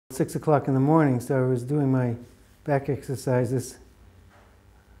6 o'clock in the morning, so I was doing my back exercises,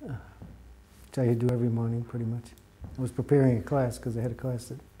 which I do every morning pretty much. I was preparing a class because I had a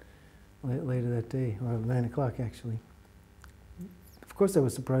class later that day, or 9 o'clock actually. Of course, I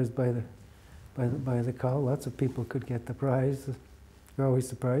was surprised by the call. Lots of people could get the prize. You're always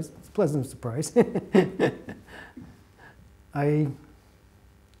surprised. It's a pleasant surprise. I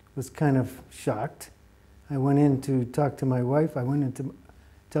was kind of shocked. I went in to talk to my wife. I went in to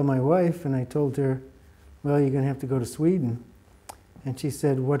tell my wife, and I told her, well, you're going to have to go to Sweden. And she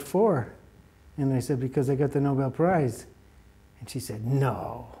said, what for? And I said, because I got the Nobel Prize. And she said,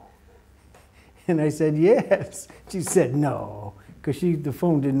 no. And I said, yes. She said, no. Because the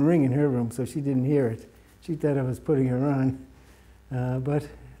phone didn't ring in her room, so she didn't hear it. She thought I was putting her on. But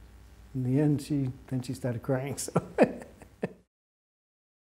in the end, then she started crying. So